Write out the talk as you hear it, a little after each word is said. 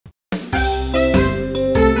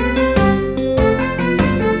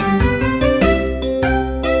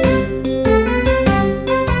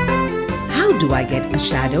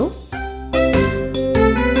shadow?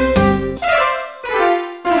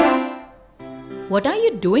 What are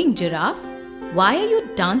you doing, Giraffe? Why are you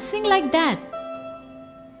dancing like that?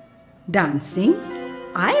 Dancing?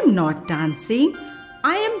 I am not dancing.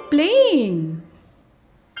 I am playing.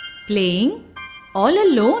 Playing? All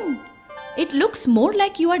alone? It looks more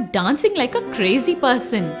like you are dancing like a crazy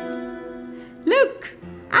person. Look,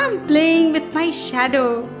 I'm playing with my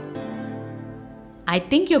shadow. I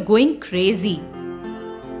think you're going crazy.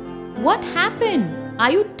 What happened?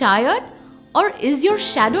 Are you tired? Or is your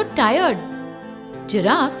shadow tired?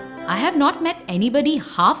 Giraffe, I have not met anybody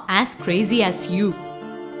half as crazy as you.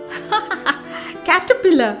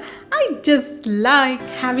 Caterpillar, I just like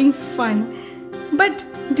having fun. But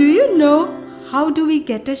do you know how do we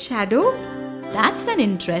get a shadow? That's an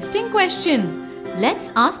interesting question.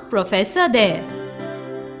 Let's ask Professor there.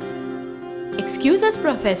 Excuse us,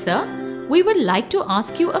 Professor. We would like to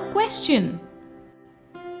ask you a question.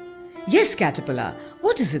 Yes, Caterpillar.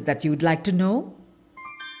 What is it that you would like to know?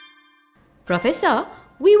 Professor,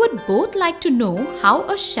 we would both like to know how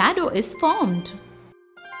a shadow is formed.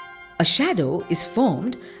 A shadow is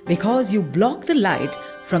formed because you block the light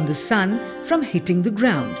from the sun from hitting the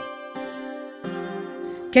ground.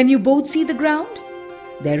 Can you both see the ground?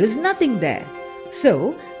 There is nothing there.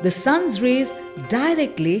 So, the sun's rays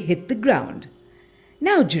directly hit the ground.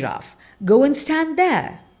 Now, Giraffe, go and stand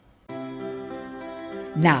there.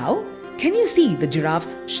 Now, can you see the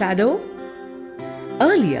giraffe's shadow?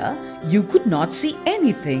 Earlier, you could not see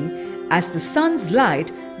anything as the sun's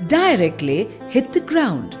light directly hit the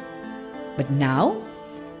ground. But now,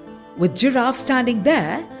 with Giraffe standing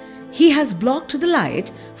there, he has blocked the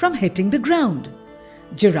light from hitting the ground.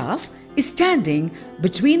 Giraffe is standing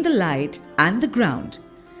between the light and the ground.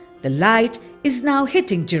 The light is now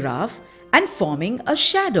hitting Giraffe and forming a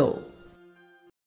shadow.